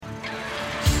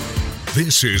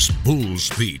This is Bulls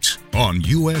Beat on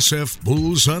USF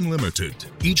Bulls Unlimited.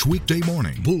 Each weekday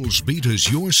morning, Bulls Beat is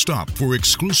your stop for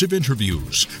exclusive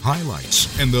interviews,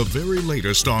 highlights, and the very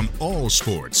latest on all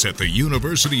sports at the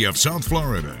University of South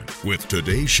Florida. With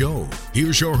today's show,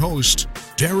 here's your host,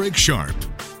 Derek Sharp.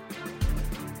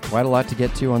 Quite a lot to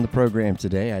get to on the program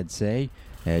today, I'd say.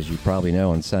 As you probably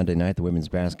know, on Sunday night, the women's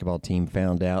basketball team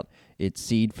found out its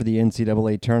seed for the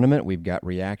NCAA tournament. We've got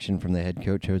reaction from the head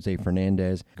coach, Jose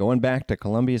Fernandez, going back to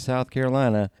Columbia, South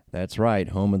Carolina. That's right,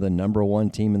 home of the number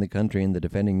one team in the country and the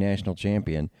defending national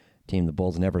champion, team the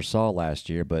Bulls never saw last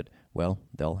year, but, well,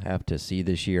 they'll have to see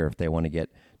this year if they want to get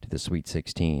to the Sweet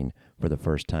 16 for the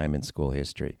first time in school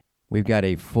history. We've got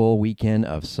a full weekend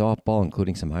of softball,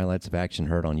 including some highlights of action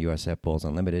heard on USF Bulls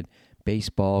Unlimited.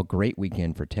 Baseball, great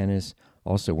weekend for tennis.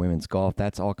 Also women's golf.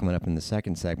 That's all coming up in the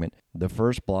second segment. The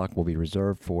first block will be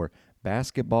reserved for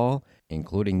basketball,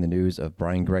 including the news of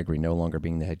Brian Gregory no longer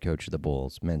being the head coach of the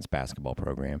Bulls men's basketball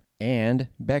program. And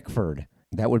Beckford.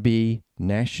 That would be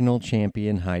national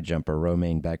champion high jumper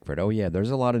Romaine Beckford. Oh yeah, there's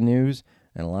a lot of news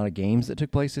and a lot of games that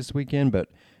took place this weekend, but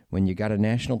when you got a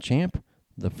national champ,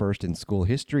 the first in school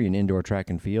history in indoor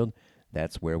track and field,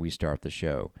 that's where we start the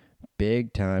show.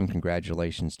 Big time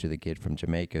congratulations to the kid from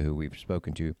Jamaica who we've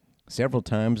spoken to several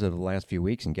times over the last few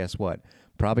weeks, and guess what?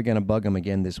 Probably going to bug him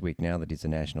again this week now that he's a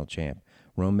national champ.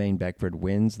 Romaine Beckford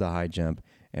wins the high jump,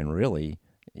 and really,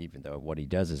 even though what he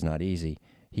does is not easy,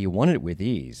 he won it with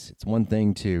ease. It's one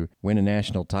thing to win a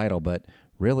national title, but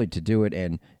really to do it,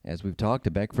 and as we've talked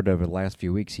to Beckford over the last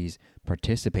few weeks, he's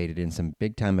participated in some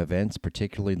big-time events,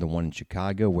 particularly the one in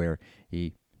Chicago where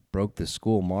he broke the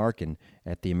school mark, and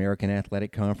at the American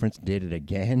Athletic Conference did it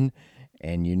again,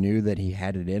 and you knew that he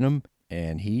had it in him.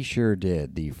 And he sure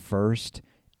did. The first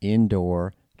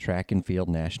indoor track and field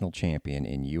national champion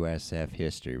in USF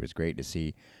history. It was great to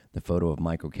see the photo of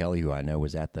Michael Kelly, who I know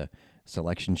was at the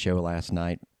selection show last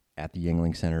night at the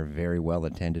Yuengling Center. Very well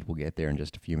attended. We'll get there in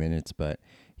just a few minutes, but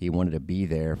he wanted to be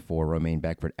there for Romaine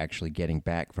Beckford actually getting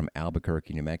back from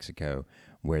Albuquerque, New Mexico,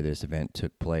 where this event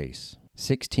took place.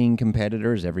 16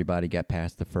 competitors. Everybody got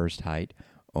past the first height.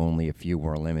 Only a few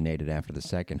were eliminated after the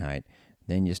second height.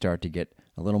 Then you start to get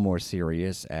a little more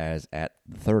serious as at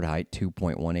the third height,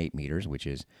 2.18 meters, which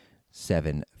is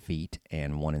 7 feet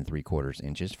and 1 3/4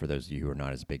 inches, for those of you who are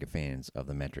not as big of fans of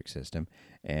the metric system.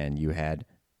 And you had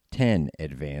 10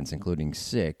 advance, including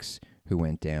 6 who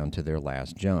went down to their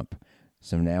last jump.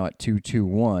 So now at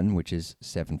 2.21, which is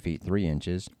 7 feet 3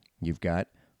 inches, you've got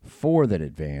 4 that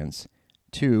advance,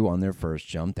 2 on their first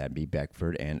jump, that'd be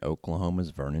Beckford and Oklahoma's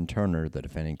Vernon Turner, the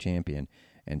defending champion,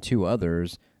 and 2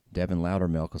 others, Devin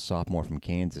Loudermilk, a sophomore from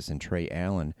Kansas, and Trey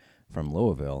Allen from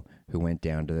Louisville, who went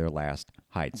down to their last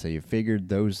height. So you figured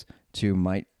those 2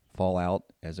 might fall out,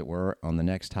 as it were, on the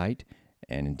next height,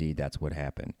 and indeed that's what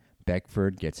happened.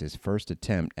 Beckford gets his first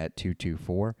attempt at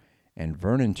 2.24, and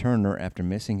Vernon Turner, after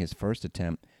missing his first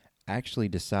attempt, actually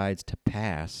decides to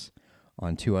pass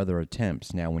on 2 other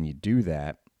attempts. Now, when you do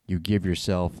that, you give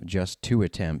yourself just 2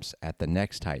 attempts at the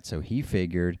next height. So he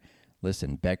figured,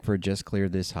 listen, Beckford just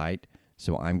cleared this height,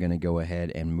 so I'm going to go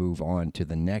ahead and move on to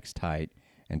the next height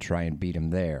and try and beat him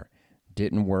there.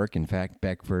 Didn't work. In fact,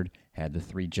 Beckford had the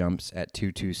 3 jumps at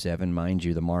 2.27. Mind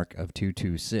you, the mark of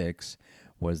 2.26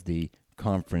 was the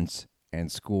conference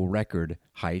and school record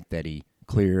height that he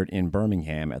cleared in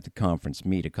Birmingham at the conference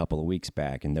meet a couple of weeks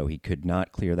back. And though he could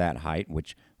not clear that height,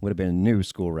 which would have been a new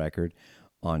school record,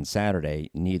 on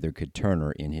Saturday, neither could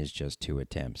Turner in his just 2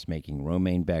 attempts, making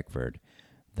Romaine Beckford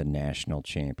the national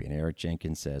champion. Eric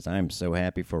Jenkins says, I'm so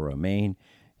happy for Romaine.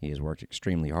 He has worked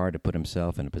extremely hard to put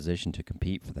himself in a position to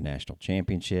compete for the national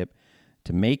championship.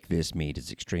 To make this meet is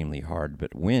extremely hard,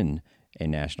 but win a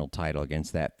national title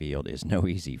against that field is no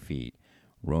easy feat.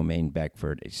 Romaine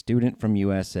Beckford, a student from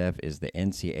USF, is the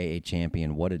NCAA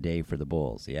champion. What a day for the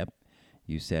Bulls. Yep,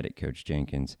 you said it, Coach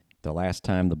Jenkins. The last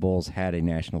time the Bulls had a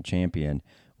national champion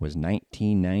was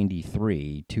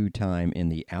 1993, 2-time in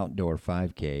the outdoor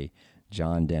 5K,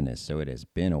 John Dennis. So it has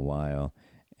been a while,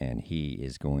 and he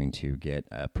is going to get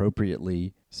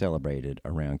appropriately celebrated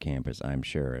around campus, I'm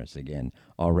sure. As again,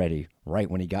 already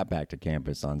right when he got back to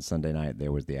campus on Sunday night,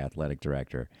 there was the athletic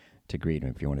director to greet him.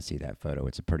 If you want to see that photo,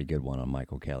 it's a pretty good one on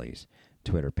Michael Kelly's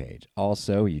Twitter page.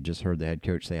 Also, you just heard the head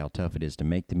coach say how tough it is to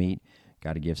make the meet.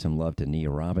 Got to give some love to Nia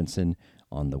Robinson.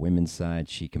 On the women's side,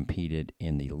 she competed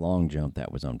in the long jump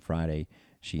that was on Friday.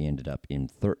 She ended up in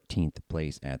 13th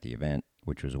place at the event,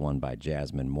 which was won by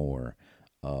Jasmine Moore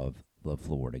of the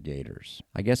Florida Gators.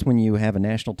 I guess when you have a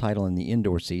national title in the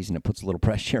indoor season, it puts a little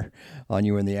pressure on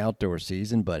you in the outdoor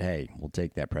season, but hey, we'll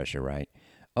take that pressure, right?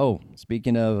 Oh,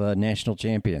 speaking of national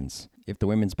champions, if the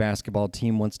women's basketball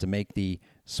team wants to make the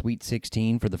Sweet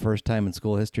 16 for the first time in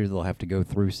school history, they'll have to go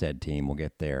through said team. We'll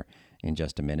get there in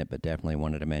just a minute, but definitely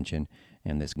wanted to mention,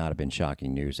 and this not have been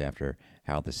shocking news after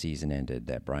how the season ended,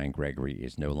 that Brian Gregory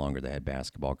is no longer the head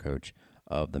basketball coach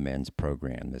of the men's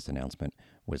program. This announcement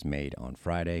was made on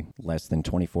Friday, less than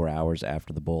 24 hours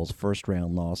after the Bulls'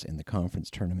 first-round loss in the conference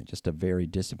tournament. Just a very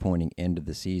disappointing end of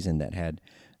the season that had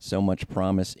so much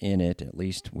promise in it, at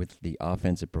least with the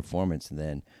offensive performance. And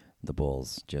then the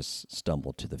Bulls just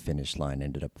stumbled to the finish line,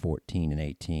 ended up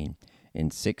 14-18. In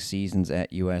 6 seasons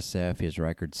at USF, his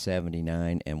record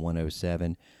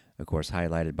 79-107, of course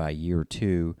highlighted by year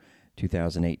 2,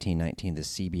 2018-19, the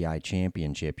CBI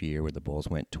championship year where the Bulls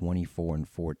went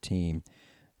 24-14.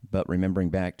 But remembering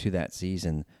back to that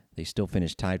season, they still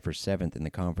finished tied for 7th in the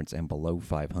conference and below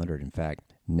 500. In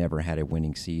fact, never had a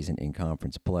winning season in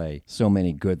conference play. So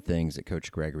many good things that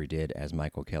Coach Gregory did. As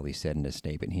Michael Kelly said in a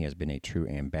statement, he has been a true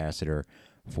ambassador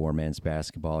for men's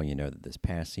basketball. You know that this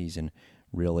past season,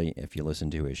 really, if you listen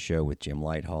to his show with Jim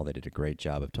Lighthall, they did a great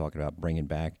job of talking about bringing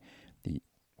back the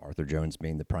Arthur Jones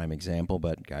being the prime example,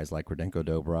 but guys like Radenko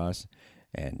Dobros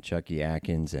and Chucky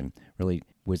Atkins, and really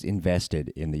was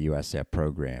invested in the USF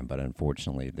program. But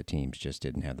unfortunately, the teams just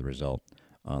didn't have the result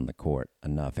on the court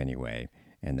enough anyway,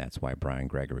 and that's why Brian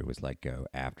Gregory was let go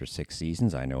after 6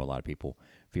 seasons. I know a lot of people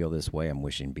feel this way. I'm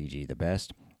wishing BG the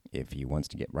best. If he wants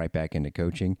to get right back into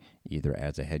coaching, either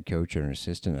as a head coach or an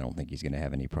assistant, I don't think he's going to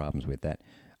have any problems with that.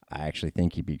 I actually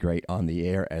think he'd be great on the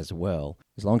air as well.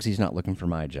 As long as he's not looking for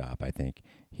my job, I think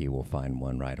he will find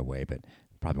one right away, but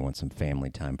probably want some family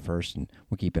time first, and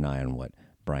we'll keep an eye on what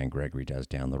Brian Gregory does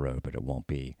down the road, but it won't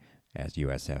be as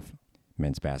USF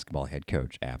men's basketball head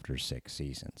coach after 6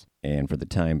 seasons. And for the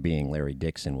time being, Larry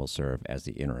Dixon will serve as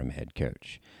the interim head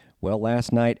coach. Well,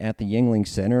 last night at the Yuengling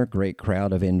Center, great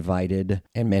crowd of invited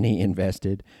and many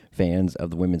invested fans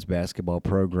of the women's basketball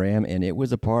program, and it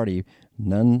was a party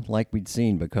none like we'd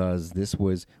seen, because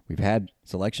we've had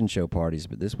selection show parties,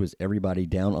 but this was everybody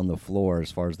down on the floor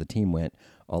as far as the team went,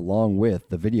 along with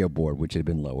the video board, which had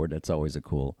been lowered. That's always a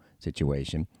cool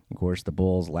situation. Of course, the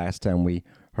Bulls, last time we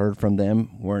heard from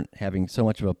them, weren't having so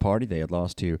much of a party. They had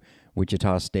lost to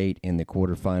Wichita State in the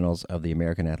quarterfinals of the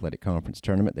American Athletic Conference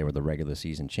tournament. They were the regular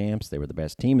season champs. They were the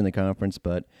best team in the conference,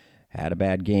 but had a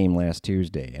bad game last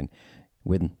Tuesday. And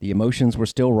when the emotions were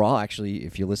still raw, actually,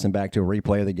 if you listen back to a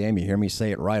replay of the game, you hear me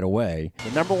say it right away.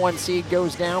 The number 1 seed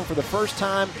goes down for the first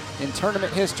time in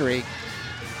tournament history.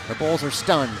 The Bulls are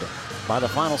stunned by the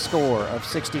final score of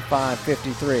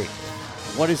 65-53.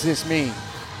 What does this mean?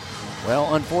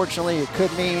 Well, unfortunately, it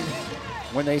could mean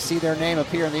when they see their name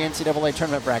appear in the NCAA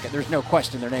tournament bracket, there's no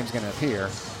question their name's going to appear.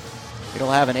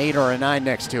 It'll have an 8 or a 9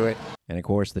 next to it. And, of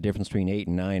course, the difference between 8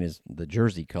 and 9 is the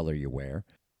jersey color you wear.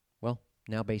 Well,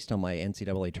 now based on my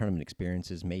NCAA tournament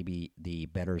experiences, maybe the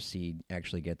better seed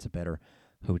actually gets a better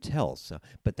hotel.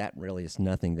 But that really is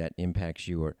nothing that impacts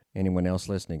you or anyone else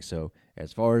listening. So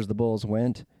as far as the Bulls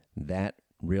went, that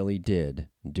really did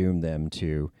doom them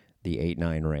to the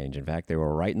 8-9 range. In fact, they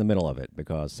were right in the middle of it,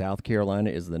 because South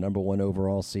Carolina is the number 1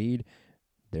 overall seed.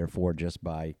 Therefore, just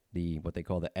by what they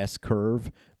call the S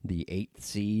curve, the 8th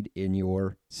seed in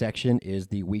your section is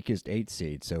the weakest 8th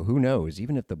seed. So who knows?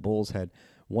 Even if the Bulls had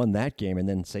won that game and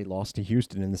then, say, lost to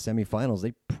Houston in the semifinals,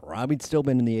 they probably still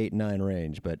been in the 8-9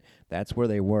 range. But that's where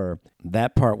they were.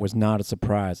 That part was not a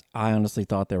surprise. I honestly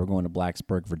thought they were going to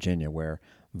Blacksburg, Virginia, where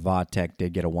Vodtech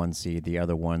did get a 1 seed. The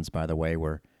other ones, by the way,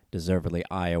 were deservedly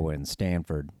Iowa and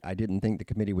Stanford. I didn't think the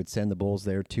committee would send the Bulls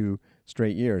there 2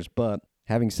 straight years, but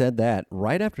having said that,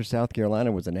 right after South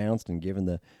Carolina was announced and given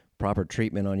the proper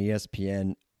treatment on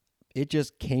ESPN, it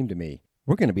just came to me,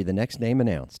 we're going to be the next name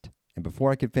announced. And before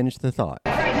I could finish the thought,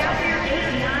 Right now for your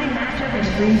 8-9 matchup in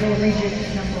Greenville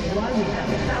Region number 1, we have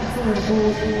the South Florida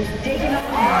Bulls taking up.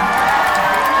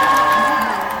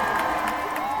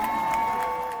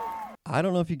 I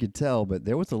don't know if you could tell, but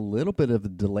there was a little bit of a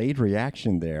delayed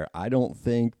reaction there. I don't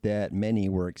think that many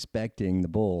were expecting the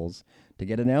Bulls to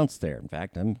get announced there. In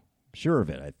fact, I'm sure of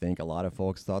it. I think a lot of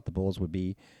folks thought the Bulls would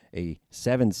be a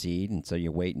 7 seed, and so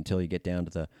you wait until you get down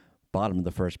to the bottom of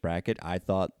the first bracket. I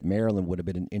thought Maryland would have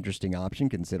been an interesting option,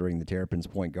 considering the Terrapins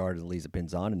point guard is Lisa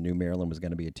Pinzon, and knew Maryland was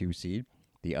going to be a 2 seed.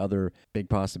 The other big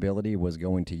possibility was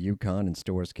going to UConn and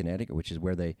Storrs, Connecticut, which is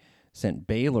where they sent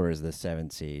Baylor as the 7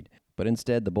 seed. But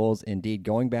instead, the Bulls, indeed,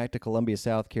 going back to Columbia,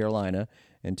 South Carolina,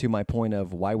 and to my point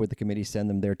of why would the committee send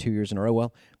them there 2 years in a row?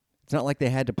 Well, it's not like they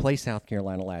had to play South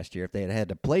Carolina last year. If they had had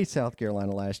to play South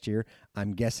Carolina last year,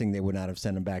 I'm guessing they would not have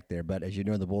sent them back there. But as you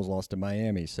know, the Bulls lost to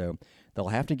Miami, so they'll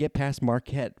have to get past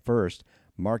Marquette first.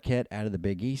 Marquette out of the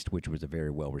Big East, which was a very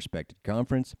well-respected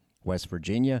conference. West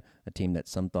Virginia, a team that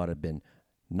some thought had been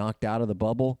knocked out of the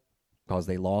bubble because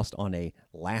they lost on a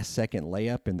last-second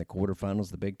layup in the quarterfinals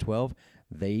of the Big 12.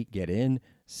 They get in.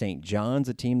 St. John's,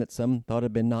 a team that some thought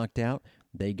had been knocked out,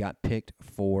 they got picked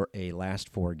for a last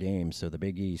 4 games, so the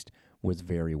Big East was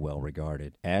very well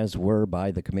regarded, as were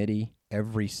by the committee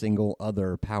every single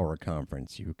other power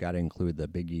conference. You've got to include the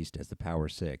Big East as the Power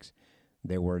 6.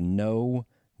 There were no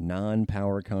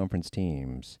non-power conference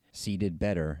teams seeded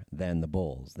better than the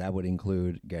Bulls. That would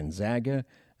include Gonzaga,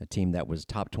 a team that was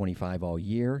top 25 all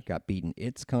year, got beaten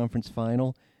its conference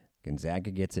final.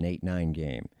 Gonzaga gets an 8-9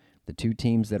 game. The 2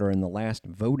 teams that are in the last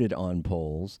voted on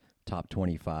polls, top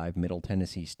 25, Middle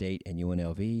Tennessee State and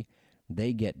UNLV,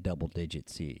 they get double-digit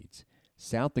seeds.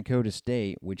 South Dakota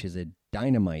State, which is a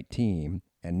dynamite team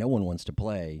and no one wants to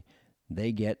play,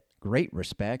 they get great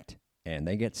respect and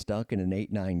they get stuck in an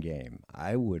 8-9 game.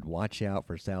 I would watch out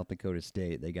for South Dakota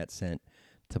State. They got sent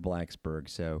to Blacksburg.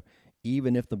 So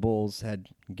even if the Bulls had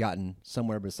gotten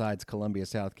somewhere besides Columbia,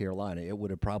 South Carolina, it would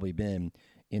have probably been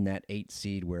in that 8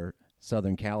 seed where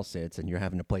Southern Cal sits, and you're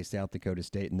having to play South Dakota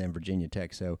State and then Virginia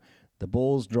Tech. So the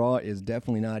Bulls' draw is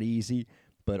definitely not easy,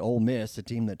 but Ole Miss, a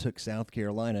team that took South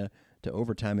Carolina to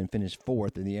overtime and finished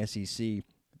 4th in the SEC,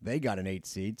 they got an 8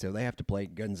 seed, so they have to play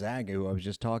Gonzaga, who I was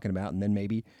just talking about, and then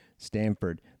maybe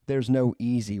Stanford. There's no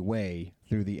easy way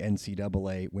through the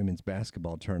NCAA women's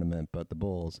basketball tournament, but the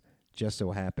Bulls just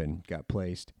so happened got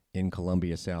placed in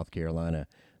Columbia, South Carolina.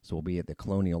 So we'll be at the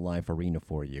Colonial Life Arena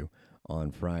for you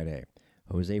on Friday.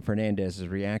 Jose Fernandez's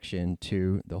reaction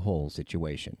to the whole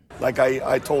situation. Like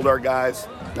I told our guys,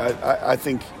 I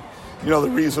think, the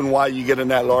reason why you get in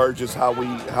that large is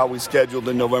how we scheduled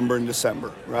in November and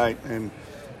December, right? And,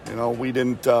 we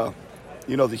didn't, the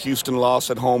Houston loss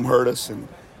at home hurt us, and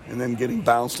then getting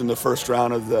bounced in the first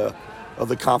round of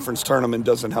the conference tournament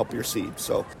doesn't help your seed.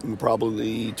 So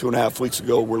probably 2.5 weeks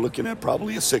ago, we're looking at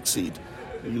probably a 6 seed.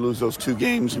 You lose those 2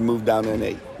 games, you move down to an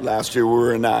 8. Last year we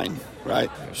were a 9, right?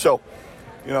 So,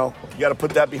 you got to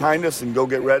put that behind us and go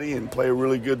get ready and play a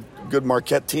really good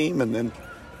Marquette team. And then,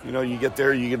 you get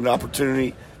there, you get an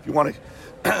opportunity. If you want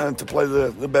to play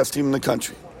the best team in the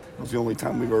country. It was the only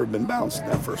time we've ever been bounced in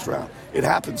that first round. It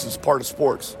happens. It's part of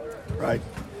sports, right?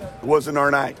 It wasn't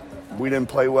our night. We didn't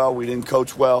play well. We didn't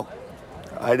coach well.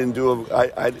 I didn't do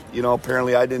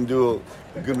apparently I didn't do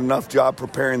a good enough job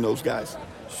preparing those guys.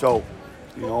 So,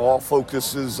 all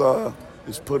focus is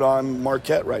put on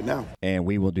Marquette right now. And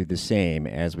we will do the same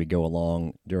as we go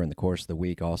along during the course of the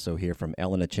week. Also hear from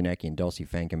Elena Chinecki and Dulcie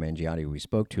Fanka-Mangiotti, who we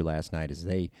spoke to last night, as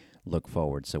they look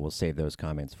forward. So we'll save those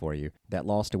comments for you. That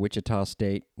loss to Wichita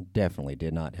State definitely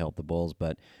did not help the Bulls,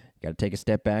 but got to take a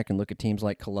step back and look at teams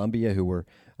like Columbia, who were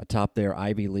atop their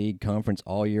Ivy League conference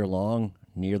all year long,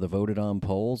 near the voted-on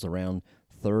polls, around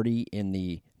 30 in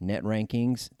the net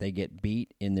rankings. They get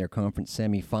beat in their conference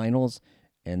semifinals,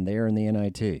 and they're in the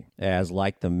NIT. As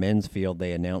like the men's field,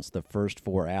 they announced the first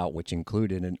 4 out, which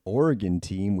included an Oregon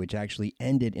team, which actually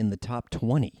ended in the top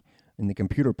 20 in the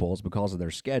computer polls because of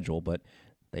their schedule, but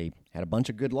they had a bunch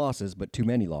of good losses, but too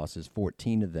many losses,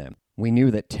 14 of them. We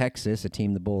knew that Texas, a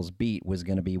team the Bulls beat, was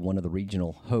going to be one of the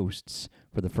regional hosts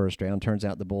for the first round. Turns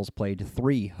out the Bulls played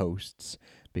 3 hosts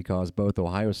because both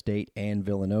Ohio State and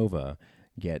Villanova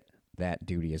get that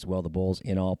duty as well. The Bulls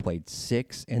in all played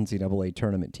 6 NCAA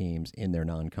tournament teams in their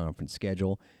non-conference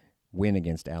schedule. Win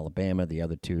against Alabama. The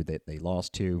other 2 that they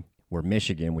lost to were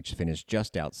Michigan, which finished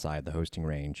just outside the hosting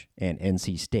range, and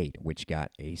NC State, which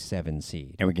got a 7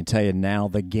 seed. And we can tell you now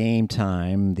the game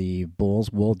time. The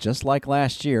Bulls will, just like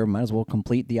last year, might as well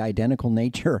complete the identical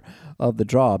nature of the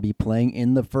draw, be playing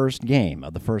in the first game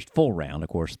of the first full round. Of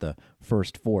course, the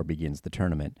first 4 begins the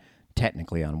tournament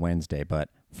technically on Wednesday, but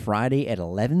Friday at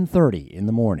 11:30 in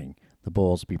the morning, the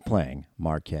Bulls will be playing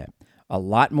Marquette. A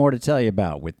lot more to tell you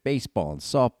about with baseball and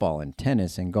softball and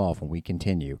tennis and golf when we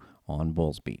continue on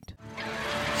Bulls Beat.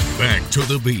 Back to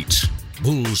the beat.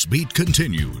 Bulls Beat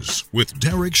continues with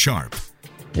Derek Sharp.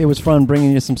 It was fun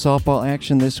bringing you some softball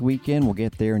action this weekend. We'll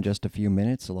get there in just a few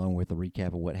minutes, along with a recap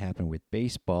of what happened with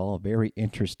baseball. A very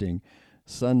interesting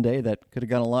Sunday that could have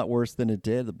gone a lot worse than it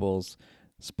did. The Bulls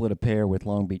split a pair with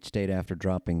Long Beach State after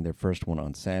dropping their first one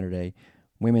on Saturday.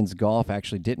 Women's golf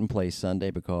actually didn't play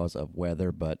Sunday because of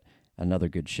weather, but another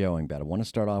good showing. But I want to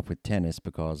start off with tennis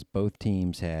because both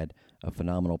teams had a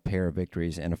phenomenal pair of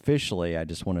victories. And officially, I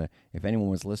just want to, if anyone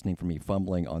was listening for me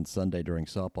fumbling on Sunday during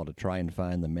softball to try and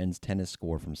find the men's tennis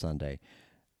score from Sunday,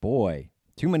 boy,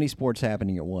 too many sports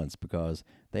happening at once because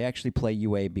they actually play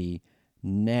UAB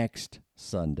next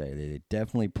Sunday. They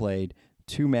definitely played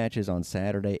 2 matches on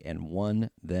Saturday and won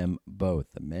them both.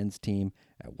 The men's team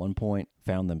at one point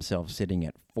found themselves sitting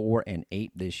at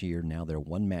 4-8 this year. Now they're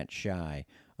 1 match shy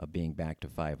of being back to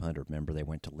 500. Remember, they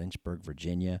went to Lynchburg,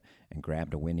 Virginia, and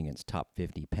grabbed a win against top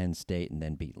 50 Penn State and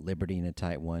then beat Liberty in a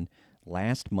tight one.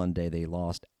 Last Monday, they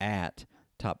lost at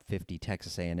top 50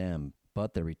 Texas A&M,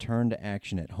 but they returned to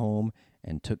action at home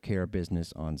and took care of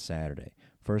business on Saturday.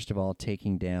 First of all,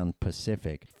 taking down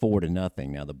Pacific 4-0.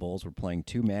 Now, the Bulls were playing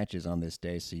 2 matches on this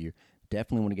day, so you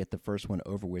definitely want to get the first one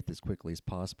over with as quickly as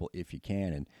possible if you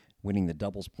can, and winning the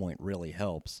doubles point really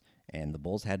helps. And the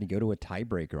Bulls had to go to a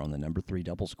tiebreaker on the number 3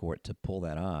 doubles court to pull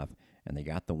that off, and they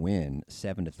got the win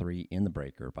 7-3 in the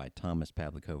breaker by Thomas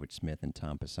Pavlikovich-Smith and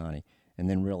Tom Pisani. And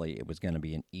then really it was going to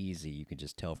be an easy, you could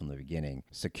just tell from the beginning,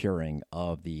 securing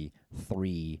of the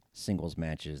 3 singles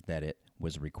matches that it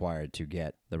was required to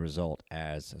get the result,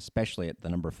 as especially at the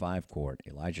number 5 court,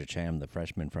 Elijah Cham, the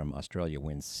freshman from Australia,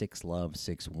 wins 6-love,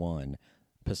 6-1.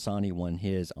 Pisani won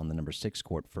his on the number 6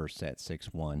 court first set,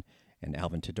 6-1. And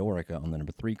Alvin Todorica on the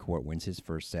number 3 court wins his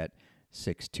first set,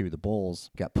 6-2. The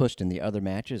Bulls got pushed in the other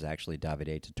matches. Actually,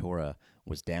 Davide Totora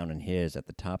was down in his at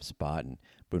the top spot, and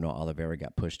Bruno Oliveira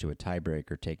got pushed to a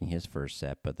tiebreaker, taking his first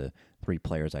set. But the 3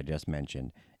 players I just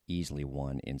mentioned easily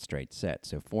won in straight sets.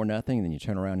 So 4-0, and then you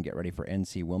turn around and get ready for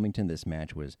NC Wilmington. This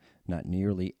match was not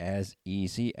nearly as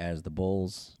easy, as the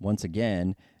Bulls once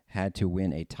again had to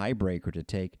win a tiebreaker to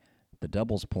take the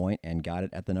doubles point and got it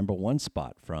at the number 1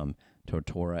 spot from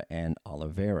Tortora and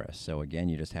Oliveira. So again,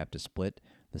 you just have to split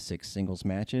the 6 singles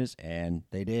matches, and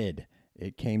they did.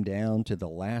 It came down to the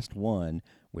last one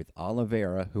with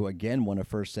Oliveira, who again won a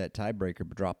first set tiebreaker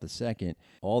but dropped the second.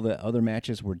 All the other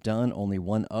matches were done. Only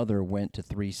one other went to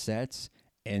 3 sets.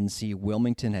 NC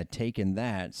Wilmington had taken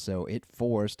that, so it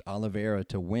forced Oliveira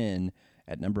to win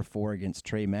at number 4 against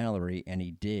Trey Mallory, and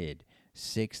he did,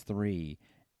 6-3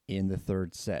 in the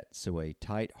third set. So a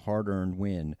tight, hard-earned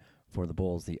win for the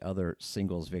Bulls. The other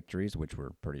singles victories, which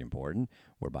were pretty important,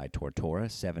 were by Tortora,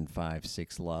 7-5,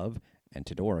 6-love, and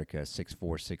Todorica, 6-4,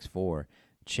 6-4.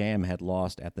 Cham had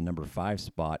lost at the number 5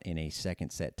 spot in a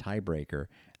second set tiebreaker.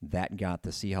 That got the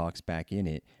Seahawks back in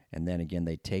it, and then again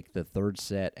they take the third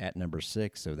set at number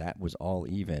 6, so that was all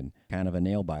even. Kind of a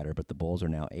nail-biter, but the Bulls are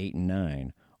now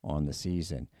 8-9 on the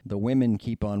season. The women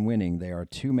keep on winning. They are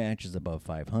 2 matches above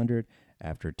 500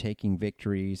 after taking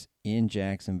victories in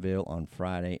Jacksonville on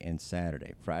Friday and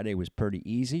Saturday. Friday was pretty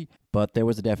easy, but there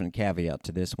was a definite caveat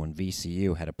to this one.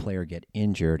 VCU had a player get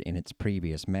injured in its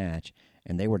previous match,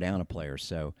 and they were down a player.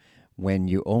 So when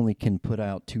you only can put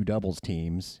out 2 doubles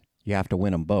teams, you have to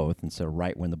win them both. And so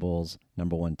right when the Bulls'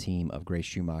 number 1 team of Grace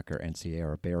Schumacher and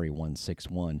Sierra Berry won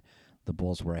 6-1, the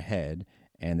Bulls were ahead,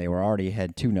 and they were already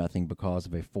ahead 2-0 because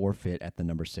of a forfeit at the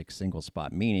number 6 singles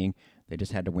spot, meaning they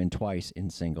just had to win twice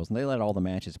in singles. And they let all the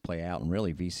matches play out, and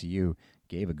really VCU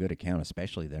gave a good account,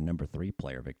 especially their number 3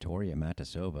 player, Victoria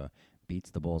Matasova, beats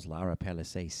the Bulls' Laura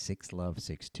Pellice 6-love,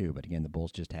 6-2. But again, the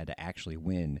Bulls just had to actually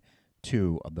win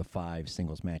 2 of the 5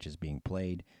 singles matches being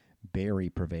played. Berry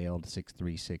prevailed 6-3,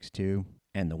 6-2.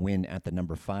 And the win at the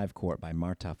number 5 court by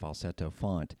Marta Falsetto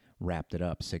Font wrapped it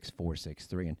up 6-4,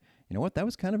 6-3. And you know what? That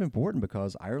was kind of important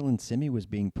because Ireland Simi was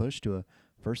being pushed to a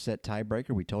first set tiebreaker.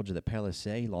 We told you that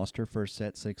Pellice lost her first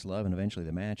set 6-love and eventually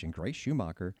the match. And Grace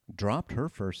Schumacher dropped her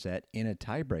first set in a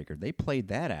tiebreaker. They played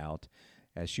that out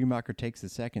as Schumacher takes the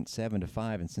second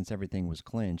 7-5. And since everything was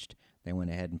clinched, they went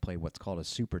ahead and played what's called a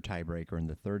super tiebreaker in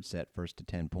the third set, first to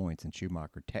 10 points. And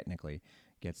Schumacher technically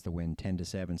gets the win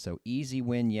 10-7. So easy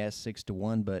win, yes,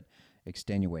 6-1, but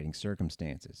extenuating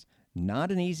circumstances.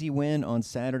 Not an easy win on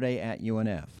Saturday at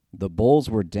UNF. The Bulls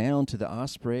were down to the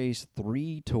Ospreys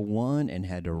 3-1 and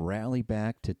had to rally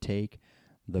back to take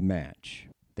the match.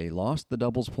 They lost the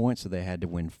doubles point, so they had to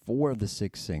win 4 of the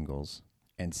 6 singles.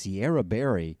 And Sierra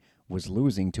Berry was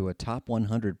losing to a top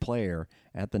 100 player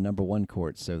at the number 1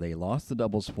 court, so they lost the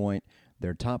doubles point.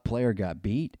 Their top player got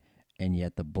beat, and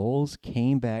yet the Bulls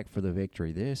came back for the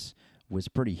victory. This was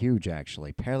pretty huge,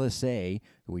 actually. Pellice,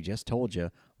 who we just told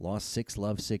you, lost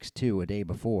 6-love, 6-2 a day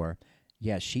before.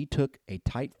 Yeah, she took a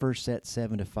tight first set,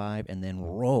 7-5, and then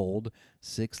rolled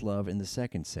 6-love in the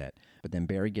second set. But then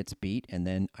Berry gets beat, and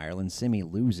then Ireland Simi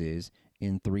loses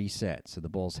in 3 sets. So the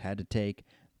Bulls had to take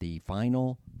the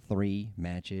final 3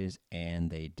 matches, and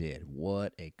they did.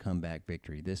 What a comeback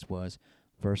victory this was.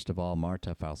 First of all,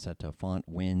 Marta Falsetto Font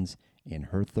wins in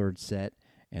her third set,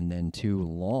 and then 2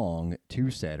 long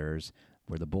 2-setters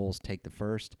where the Bulls take the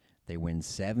first. They win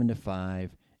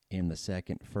 7-5 in the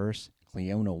second. First,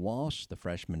 Cleona Walsh, the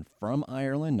freshman from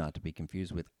Ireland, not to be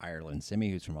confused with Ireland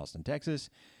Simi, who's from Austin, Texas,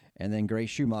 and then Grace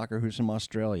Schumacher, who's from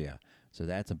Australia. So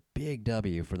that's a big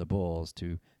W for the Bulls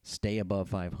to stay above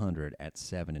 500 at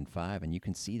 7-5, and you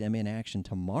can see them in action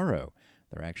tomorrow.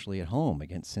 They're actually at home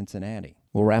against Cincinnati.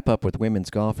 We'll wrap up with women's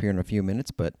golf here in a few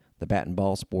minutes, but the bat and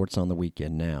ball sports on the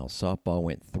weekend now. Softball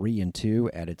went 3-2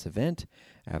 at its event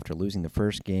after losing the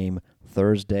first game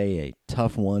Thursday, a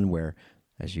tough one where,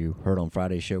 as you heard on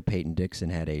Friday's show, Peyton Dixon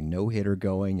had a no-hitter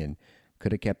going and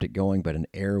could have kept it going, but an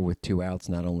error with 2 outs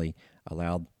not only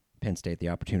allowed Penn State the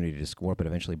opportunity to score, but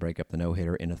eventually break up the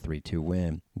no-hitter in a 3-2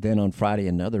 win. Then on Friday,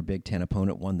 another Big Ten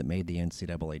opponent, one that made the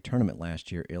NCAA tournament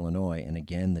last year, Illinois, and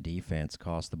again, the defense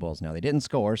cost the Bulls. Now, they didn't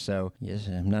score, so yes,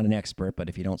 I'm not an expert, but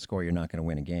if you don't score, you're not going to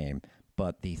win a game.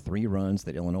 But the 3 runs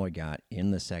that Illinois got in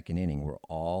the second inning were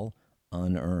all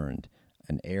unearned.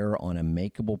 An error on a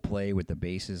makeable play with the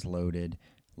bases loaded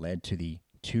led to the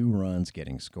 2 runs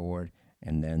getting scored,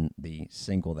 and then the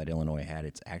single that Illinois had,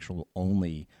 its actual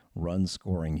only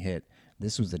run-scoring hit.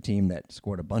 This was a team that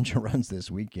scored a bunch of runs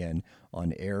this weekend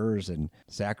on errors and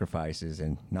sacrifices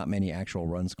and not many actual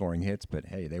run-scoring hits, but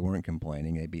hey, they weren't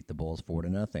complaining. They beat the Bulls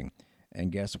 4-0.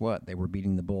 And guess what? They were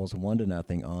beating the Bulls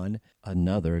 1-0 on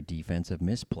another defensive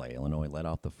misplay. Illinois led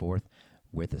off the fourth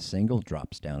with a single,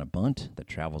 drops down a bunt that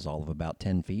travels all of about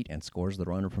 10 feet and scores the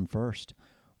runner from first.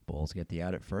 Bulls get the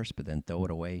out at first, but then throw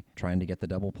it away, trying to get the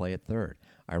double play at third.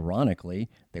 Ironically,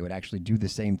 they would actually do the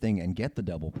same thing and get the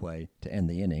double play to end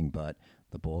the inning, but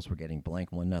the Bulls were getting blank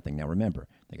 1-0. Now remember,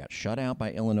 they got shut out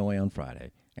by Illinois on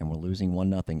Friday and were losing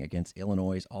 1-0 against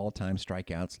Illinois' all-time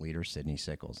strikeouts leader, Sidney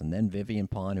Sickles. And then Vivian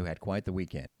Pond, who had quite the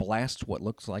weekend, blasts what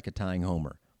looks like a tying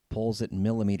homer, pulls it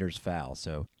millimeters foul.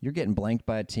 So you're getting blanked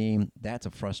by a team. That's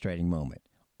a frustrating moment.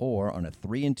 Or on a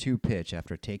 3-2 pitch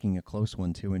after taking a close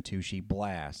one 2-2, she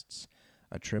blasts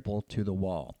a triple to the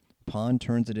wall. Pond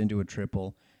turns it into a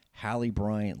triple. Hallie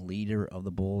Bryant, leader of the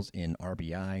Bulls in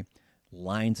RBI,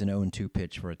 lines an 0-2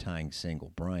 pitch for a tying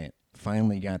single. Bryant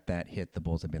finally got that hit the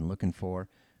Bulls had been looking for.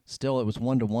 Still, it was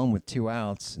 1-1 with 2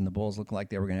 outs, and the Bulls looked like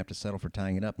they were going to have to settle for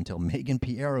tying it up until Megan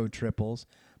Piero triples,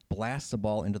 blasts the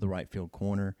ball into the right field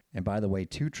corner. And by the way,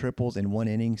 2 triples in 1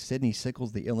 inning. Sidney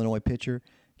Sickles, the Illinois pitcher,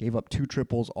 gave up 2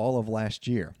 triples all of last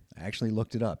year. I actually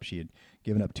looked it up. She had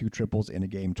given up 2 triples in a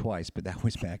game twice, but that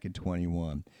was back in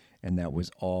 21. And that was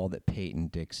all that Peyton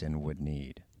Dixon would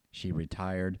need. She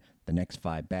retired the next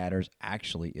 5 batters.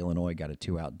 Actually, Illinois got a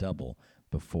 2-out double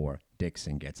before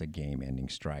Dixon gets a game-ending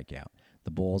strikeout. The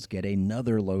Bulls get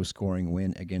another low-scoring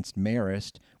win against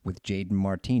Marist with Jaden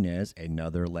Martinez,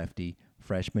 another lefty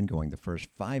freshman, going the first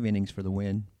 5 innings for the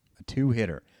win. A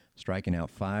 2-hitter, striking out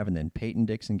 5, and then Peyton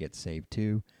Dixon gets saved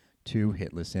 2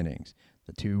 hitless innings.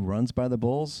 The 2 runs by the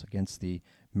Bulls against the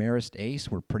Marist ace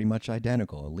were pretty much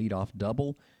identical. A leadoff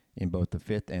double in both the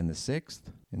 5th and the 6th.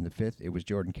 In the 5th, it was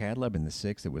Jordan Cadleb. In the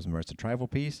 6th, it was Marissa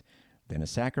Trivelpiece. Then a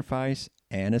sacrifice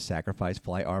and a sacrifice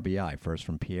fly RBI, first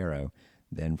from Piero,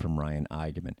 then from Ryan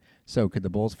Eigenman. So could the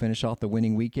Bulls finish off the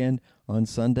winning weekend on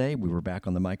Sunday? We were back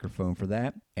on the microphone for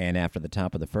that. And after the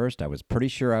top of the first, I was pretty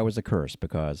sure I was a curse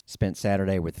because spent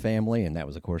Saturday with family, and that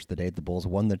was, of course, the day the Bulls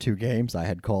won the 2 games. I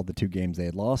had called the 2 games they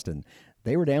had lost, and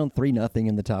they were down 3-0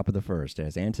 in the top of the first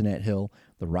as Antoinette Hill,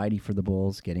 the righty for the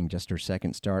Bulls, getting just her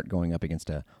second start, going up against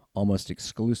a almost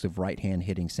exclusive right-hand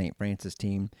hitting St. Francis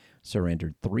team,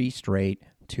 surrendered 3 straight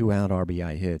 2-out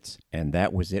RBI hits, and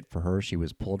that was it for her. She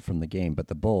was pulled from the game. But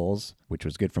the Bulls, which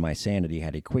was good for my sanity,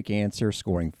 had a quick answer,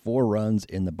 scoring 4 runs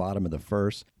in the bottom of the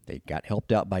first. They got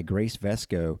helped out by Grace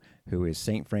Vesco, who is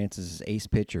St. Francis' ace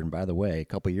pitcher, and by the way, a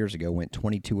couple years ago went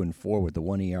 22-4 with the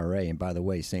 1 ERA, and by the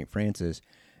way, St. Francis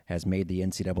has made the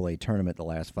NCAA tournament the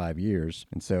last 5 years,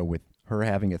 and so with her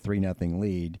having a 3-0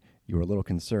 lead, you were a little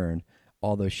concerned.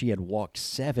 Although she had walked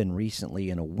 7 recently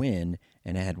in a win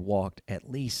and had walked at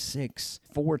least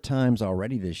 4 times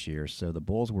already this year. So the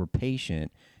Bulls were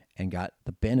patient and got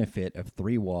the benefit of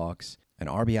 3 walks, an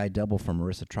RBI double from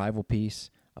Marissa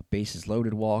Trivelpiece, a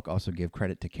bases-loaded walk. Also give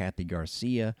credit to Kathy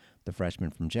Garcia, the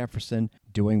freshman from Jefferson,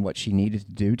 doing what she needed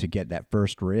to do to get that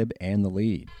first rib and the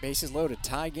lead. Bases loaded,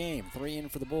 tie game, 3 in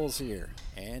for the Bulls here.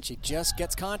 And she just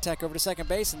gets contact over to second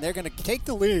base, and they're going to take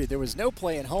the lead. There was no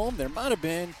play at home. There might have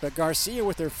been, but Garcia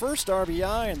with their first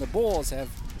RBI, and the Bulls have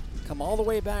come all the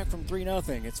way back from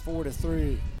 3-0. It's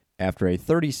 4-3. After a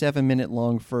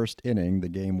 37-minute-long first inning, the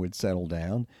game would settle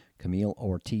down. Camille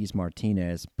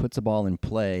Ortiz-Martinez puts a ball in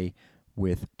play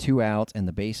with 2 outs and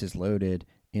the bases loaded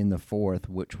in the 4th,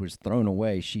 which was thrown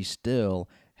away. She still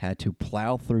had to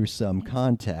plow through some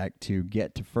contact to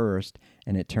get to first,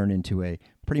 and it turned into a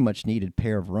pretty much needed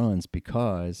pair of runs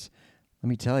because, let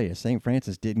me tell you, St.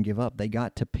 Francis didn't give up. They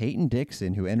got to Peyton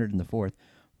Dixon, who entered in the 4th,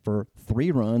 for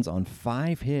 3 runs on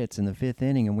 5 hits in the 5th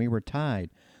inning, and we were tied.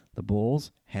 The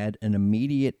Bulls had an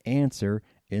immediate answer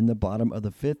in the bottom of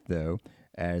the 5th, though,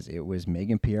 as it was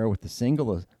Megan Piero with the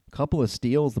single, a couple of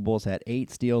steals. The Bulls had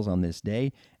 8 steals on this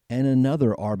day, and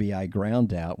another RBI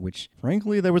ground out, which,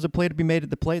 frankly, there was a play to be made at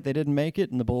the plate. They didn't make it,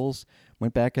 and the Bulls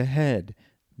went back ahead.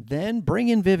 Then bring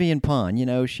in Vivian Pond. You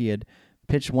know, she had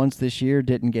pitched once this year,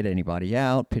 didn't get anybody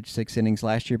out, pitched 6 innings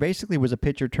last year, basically was a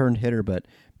pitcher turned hitter, but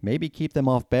maybe keep them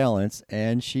off balance,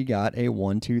 and she got a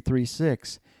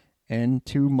 1-2-3-6 and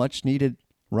 2 much-needed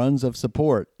runs of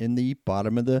support in the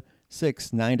bottom of the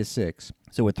 6th, 9-6.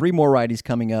 So with 3 more righties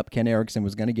coming up, Ken Erickson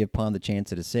was going to give Pond the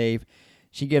chance at a save.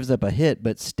 She gives up a hit,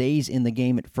 but stays in the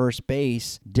game at first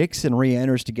base. Dixon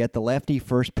re-enters to get the lefty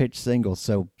first pitch single,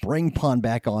 so bring Pond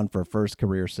back on for first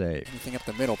career save. Anything up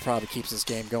the middle probably keeps this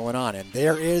game going on. And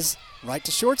there is right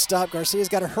to shortstop. Garcia's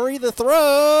got to hurry the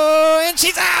throw, and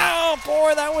she's out!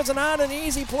 Boy, that was not an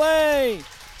easy play.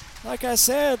 Like I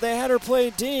said, they had her play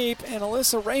deep, and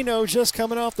Alyssa Reyno, just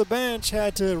coming off the bench,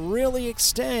 had to really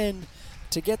extend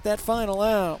to get that final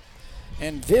out.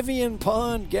 And Vivian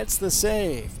Pond gets the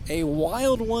save. A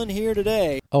wild one here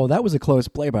today. Oh, that was a close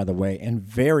play, by the way, and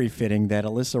very fitting that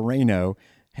Alyssa Reyno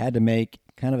had to make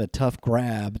kind of a tough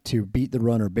grab to beat the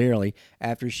runner barely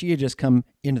after she had just come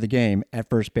into the game at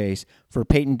first base for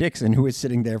Peyton Dixon, who was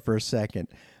sitting there for a second.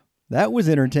 That was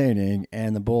entertaining,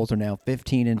 and the Bulls are now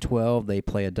 15-12. They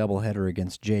play a doubleheader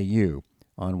against JU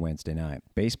on Wednesday night.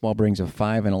 Baseball brings a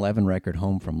 5-11 record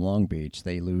home from Long Beach.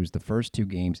 They lose the first 2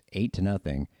 games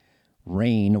 8-0.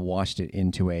 Rain washed it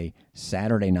into a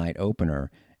Saturday night opener,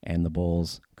 and the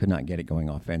Bulls could not get it going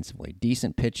offensively.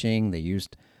 Decent pitching. They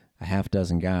used a half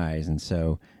dozen guys, and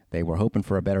so they were hoping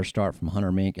for a better start from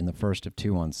Hunter Mink in the first of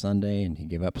 2 on Sunday, and he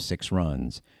gave up 6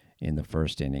 runs in the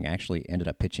first inning. Actually ended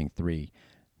up pitching 3.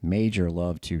 Major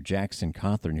love to Jackson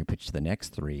Cawthorn, who pitched the next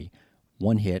 3.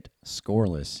 1 hit,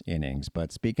 scoreless innings.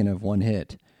 But speaking of 1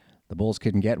 hit, the Bulls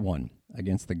couldn't get one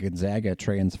against the Gonzaga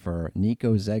transfer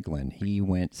Nico Zeglin. He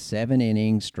went 7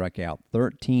 innings, struck out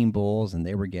 13 Bulls, and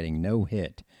they were getting no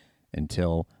hit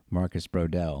until Marcus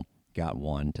Brodell got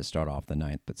one to start off the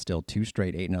 9th. But still 2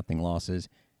 straight 8-0 losses.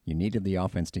 You needed the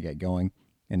offense to get going,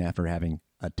 and after having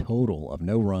a total of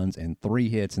no runs and 3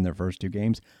 hits in their first 2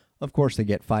 games, of course they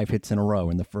get 5 hits in a row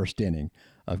in the first inning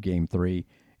of Game 3,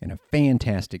 and a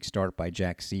fantastic start by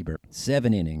Jack Siebert.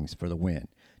 7 innings for the win.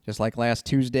 Just like last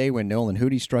Tuesday when Nolan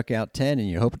Hootie struck out 10 and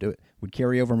you hoped it would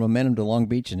carry over momentum to Long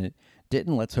Beach, and it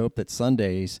didn't. Let's hope that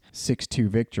Sunday's 6-2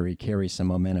 victory carries some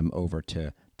momentum over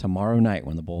to tomorrow night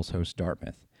when the Bulls host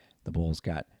Dartmouth. The Bulls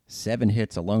got 7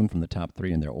 hits alone from the top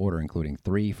 3 in their order, including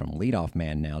 3 from leadoff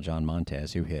man now John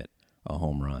Montez, who hit a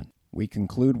home run. We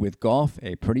conclude with golf,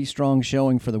 a pretty strong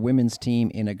showing for the women's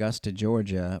team in Augusta,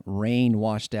 Georgia. Rain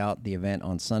washed out the event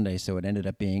on Sunday, so it ended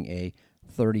up being a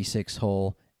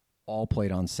 36-hole all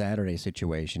played on Saturday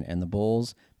situation, and the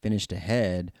Bulls finished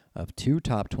ahead of 2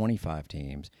 top 25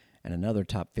 teams and another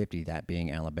top 50, that being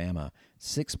Alabama.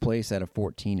 6th place out of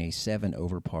 14, a 7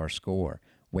 over par score.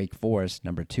 Wake Forest,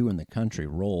 number 2 in the country,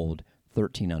 rolled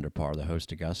 13 under par. The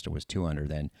host Augusta was 2 under.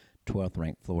 Then 12th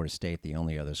ranked Florida State, the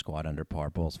only other squad under par.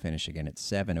 Bulls finish again at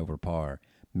 7 over par.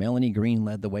 Melanie Green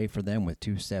led the way for them with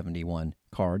 271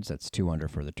 cards. That's 2 under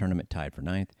for the tournament, tied for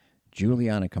 9th.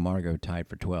 Juliana Camargo tied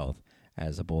for 12th.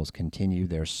 As the Bulls continue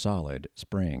their solid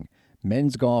spring.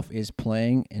 Men's golf is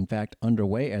playing, in fact,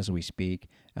 underway as we speak,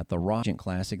 at the Rockland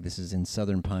Classic. This is in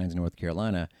Southern Pines, North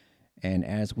Carolina. And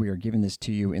as we are giving this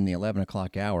to you in the 11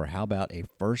 o'clock hour, how about a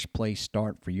first-place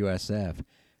start for USF?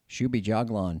 Shubi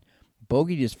Jaglan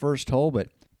bogeyed his first hole, but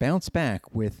bounced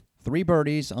back with 3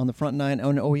 birdies on the front 9.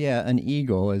 Oh yeah, an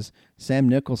eagle, as Sam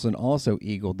Nicholson also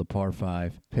eagled the par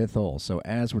 5 5th hole. So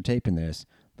as we're taping this,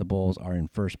 the Bulls are in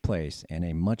first place, and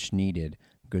a much-needed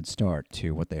good start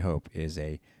to what they hope is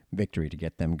a victory to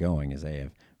get them going, as they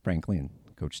have, frankly, and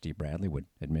Coach Steve Bradley would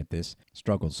admit this,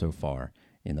 struggled so far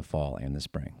in the fall and the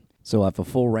spring. So I'll have a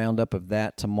full roundup of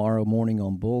that tomorrow morning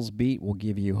on Bulls Beat. We'll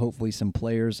give you hopefully some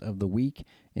players of the week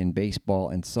in baseball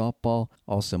and softball.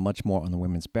 Also much more on the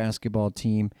women's basketball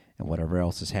team, and whatever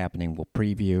else is happening, we'll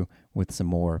preview with some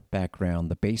more background.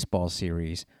 The baseball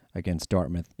series against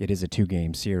Dartmouth, it is a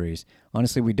 2-game series.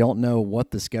 Honestly, we don't know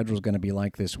what the schedule is going to be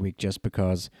like this week just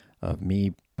because of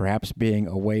me perhaps being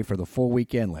away for the full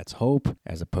weekend. Let's hope,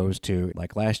 as opposed to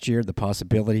like last year, the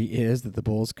possibility is that the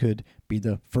Bulls could be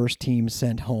the first team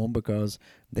sent home because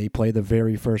they play the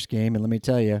very first game. And let me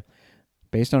tell you,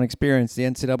 based on experience, the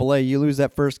NCAA, you lose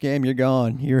that first game, you're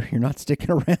gone. You're not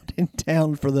sticking around in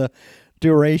town for the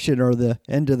duration or the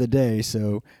end of the day.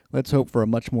 So let's hope for a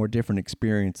much more different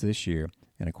experience this year.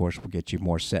 And, of course, we'll get you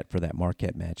more set for that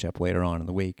Marquette matchup later on in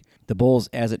the week. The Bulls,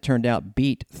 as it turned out,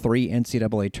 beat 3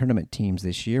 NCAA tournament teams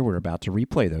this year. We're about to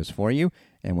replay those for you.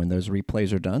 And when those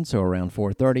replays are done, so around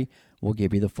 4:30, we'll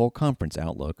give you the full conference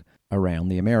outlook around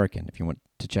the American. If you want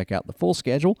to check out the full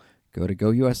schedule, go to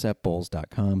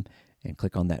gousfbulls.com and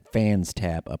click on that Fans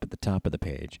tab up at the top of the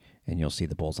page, and you'll see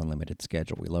the Bulls Unlimited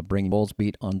schedule. We love bringing Bulls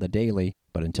Beat on the daily,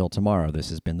 but until tomorrow, this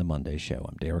has been the Monday Show.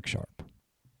 I'm Derek Sharp.